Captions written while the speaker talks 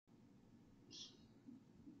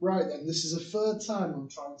Right then, this is the third time I'm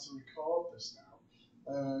trying to record this now.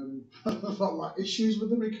 I've got like issues with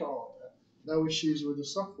the recorder, no issues with the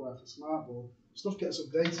software for Smartboard. Stuff gets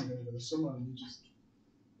updated over the summer and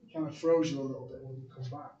it kind of throws you a little bit when you come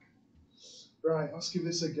back. Right, let's give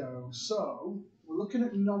this a go. So, we're looking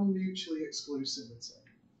at non-mutually exclusivity.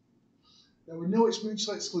 Now we know it's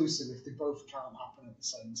mutually exclusive if they both can't happen at the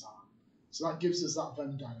same time. So that gives us that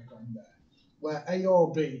Venn diagram there, where A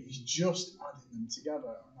or B is just adding them together,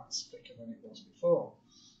 and that's thicker than it was before.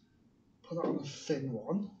 Put that on a thin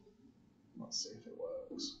one. Let's see if it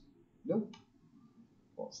works. Nope.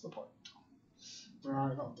 What's the point? Right,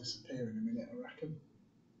 that'll disappear in a minute, I reckon.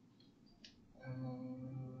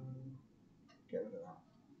 Get rid of that.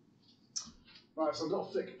 Right, so I've got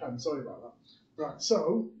a thick pen, sorry about that. Right,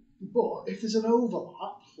 so, but if there's an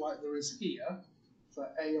overlap, like there is here, for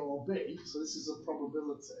A or B, so this is a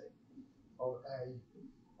probability of A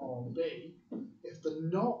or B, if they're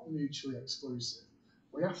not mutually exclusive,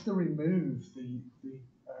 we have to remove the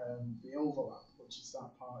overlap, which is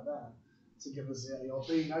that part there, to give us the A or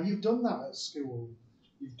B. Now you've done that at school.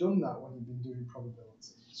 You've done that when you've been doing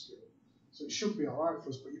probability in school. So it should be alright for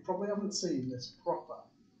us, but you probably haven't seen this proper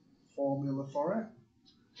formula for it.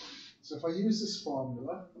 So if I use this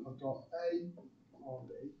formula, I've got A or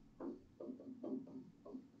B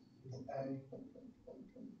is A,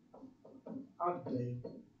 add B,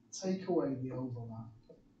 take away the overlap,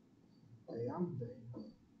 A and B.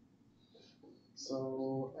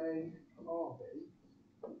 So A or B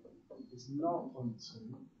is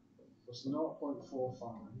 0.2 plus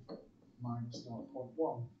 0.45 minus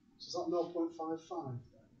 0.1. So is that 0.55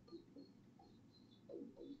 then?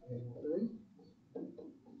 A or B?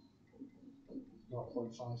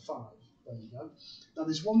 0.55. There you go. Now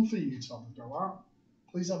there's one for you to have a go at.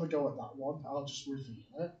 Please have a go at that one. I'll just reveal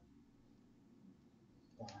it.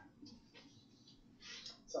 There.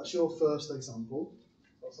 So that's your first example.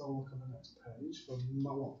 Let's have a look on the next page. From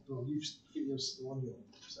well, you're still on your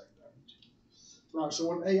second page. Right,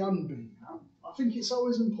 so on A and B now, I think it's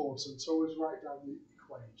always important to always write down the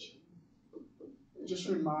equation. It just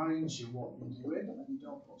reminds you what you're doing and you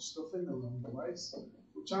don't put stuff in the wrong place,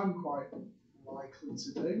 which I'm quite likely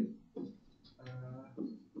to do.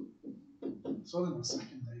 It's only my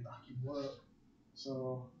second day back in work,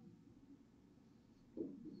 so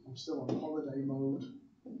I'm still on holiday mode.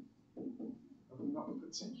 I'm not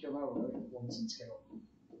particularly wanting to get up.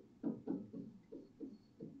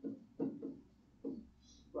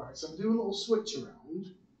 Right, so I'm doing a little switch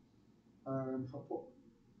around. If I put,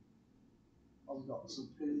 I've got some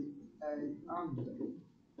P, A, and B.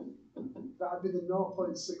 That'd be the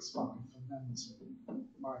 0.65 from them two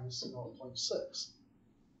minus 0.6.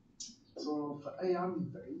 So for A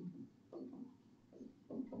and B,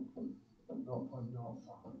 0.05.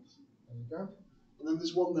 There you go. And then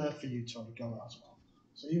there's one there for you to have a go at as well.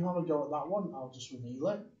 So you have a go at that one, I'll just reveal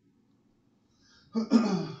it.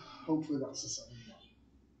 Hopefully that's the same one.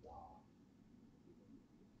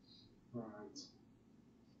 Right.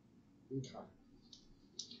 Okay.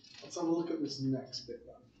 Let's have a look at this next bit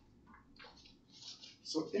then.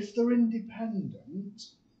 So if they're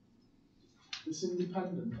independent, this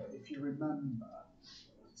independent bit, if you remember,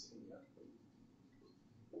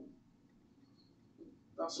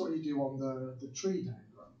 that's what you do on the tree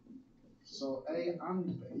diagram. So A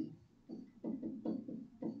and B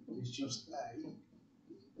is just A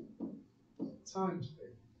times B.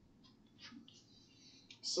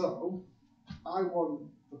 So I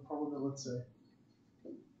want the probability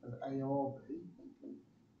of A or B.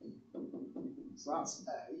 So that's A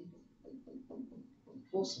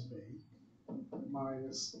plus B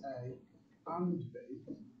minus A and B.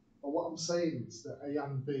 But what I'm saying is that A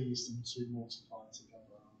and B is them two multiplied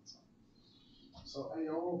together, aren't I? So A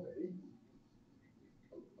or B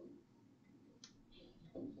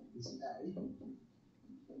is A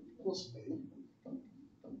plus B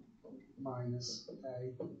minus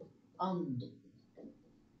A and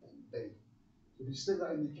B. If you stick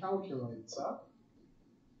that in the calculator,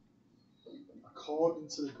 according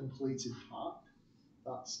to the completed part,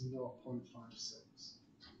 that's 0.56.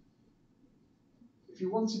 If you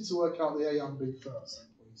wanted to work out the A and B first, then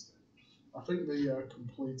please do. I think the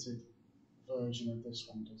completed version of this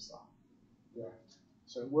one does that. Yeah.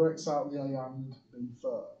 So it works out the A and B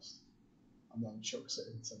first, and then chucks it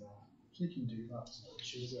into there. So you can do that, it's no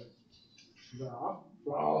issue, is it? There.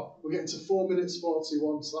 Well, we're getting to 4 minutes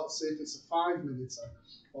 41, so let's see if it's a 5-minute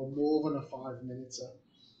or more than a 5-minute.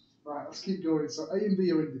 Right, let's keep going. So A and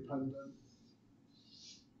B are independent.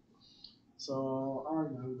 So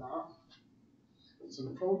I know that. So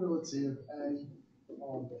the probability of A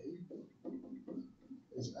or B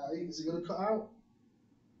is A. Is it going to cut out?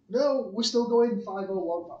 No, we're still going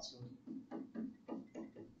 501, that's good.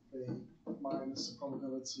 B minus the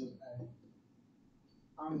probability of A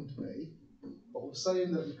and B. But we're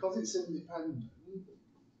saying that because it's independent,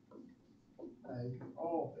 A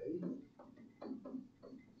or B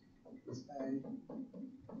is A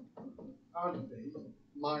and B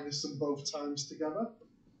minus them both times together.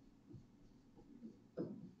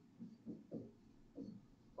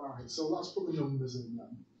 Right, so let's put the numbers in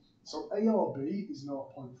then. So A or B is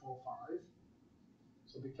 0.45.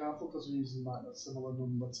 So be careful because we're using like a similar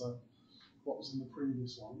number to what was in the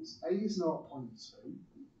previous ones. A is 0.2.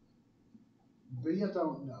 B I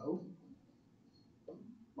don't know.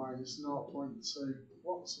 Minus 0.2.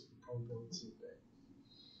 What's the probability of B?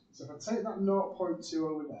 So if I take that 0.2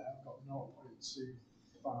 over there, I've got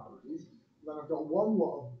 0.25. Then I've got one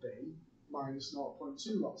lot of B minus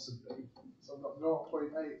 0.2 lots of B. So I've got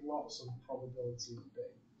 0.8 lots of probability of B.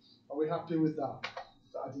 Are we happy with that?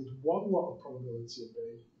 That I did one lot of probability of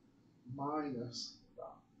B minus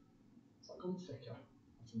that. Has that gone thicker? I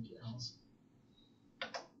think it has.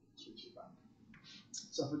 Switch it back.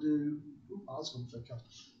 So if I do, that's gone thicker.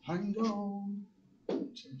 Hang on.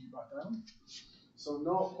 Change it back down. So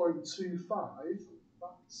 0.25,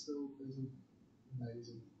 that still isn't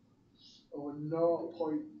amazing. Over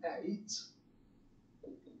 0.8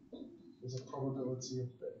 is a probability of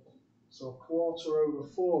B. So a quarter over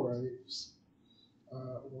 4/8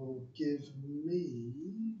 will give me,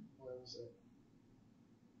 where is it?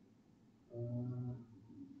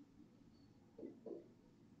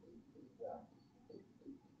 Yeah,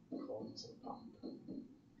 quarter pound.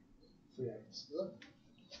 3/8.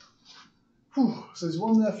 So there's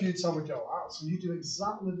one there for you to have a go at. So you do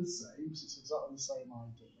exactly the same, so it's exactly the same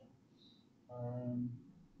idea.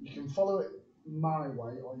 You can follow it my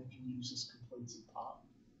way, or you can use this completed part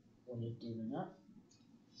when you're doing it.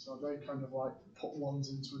 So they kind of like put ones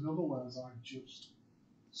into another, whereas I just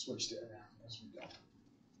switched it around as we go.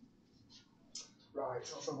 Right,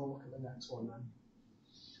 let's have a look at the next one then.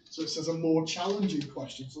 So it says a more challenging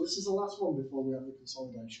question. So this is the last one before we have the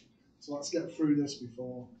consolidation. So let's get through this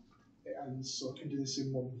before it ends, so I can do this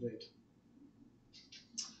in one vid.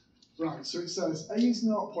 Right, so it says A is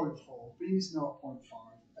 0.4, B is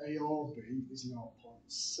 0.5, A or B is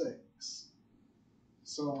 0.6.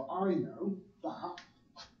 So I know that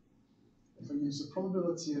if I use the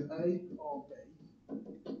probability of A or B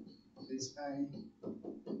is A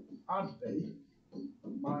and B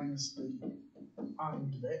minus B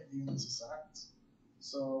and B, the intersect.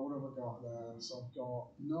 So what have I got there? So I've got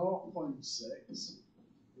 0.6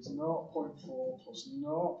 is 0.4 plus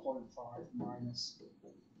 0.5 minus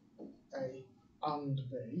A and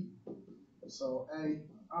B. So A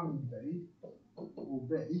and B will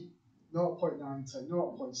be 0.910,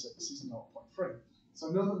 0.6 is 0.3. So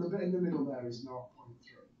I know that the bit in the middle there is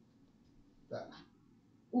 0.3. There.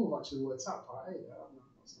 Oh, I've actually worked out part A there, haven't I?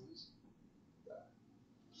 That's nice. There.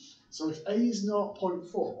 So if A is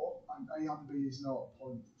 0.4 and A and B is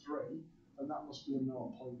 0.3, then that must be a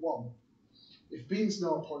 0.1. If B is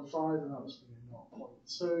 0.5, then that must be a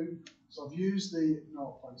 0.2. So I've used the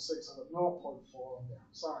 0.6, I've got 0.4 on the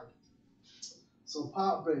outside. So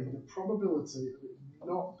part B, the probability of it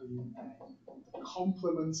not being A, the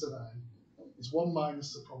complement of A, is 1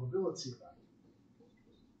 minus the probability of A.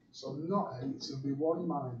 So not A, it's going to be 1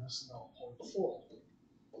 minus 0.4.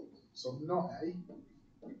 So not A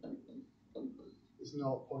is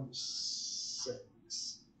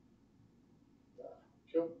 0.6. There,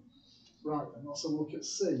 cool. Right then, let's have a look at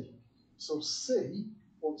C. So C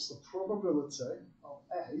wants the probability of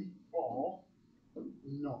A or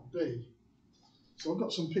not B. So I've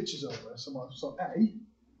got some pictures over there somewhere. So A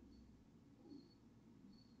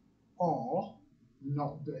or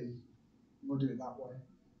not B. We'll do it that way.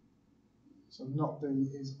 So not B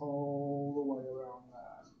is all the way around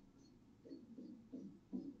there.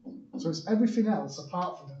 So it's everything else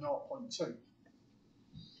apart from the 0.2.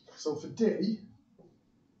 So for D,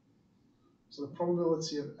 so the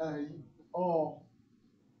probability of A or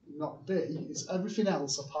not B is everything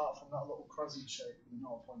else apart from that little crescent shape with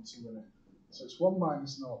 0.2 in it. So it's 1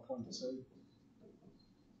 minus 0.2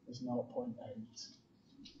 is 0.8.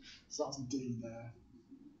 So that's D there.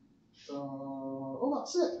 So, oh,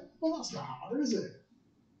 that's it. Well, that's not hard, is it?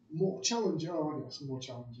 More challenging. Oh, I guess more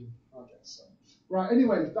challenging. I guess so. Right,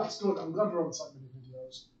 anyway, that's good. I'm glad we're on 10-minute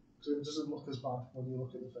videos because it doesn't look as bad when you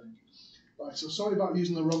look at the thing. Right, so sorry about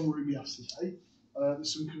using the wrong room yesterday.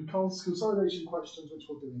 There's some consolidation questions which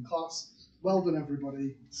we'll do in class. Well done,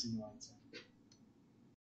 everybody. See you later.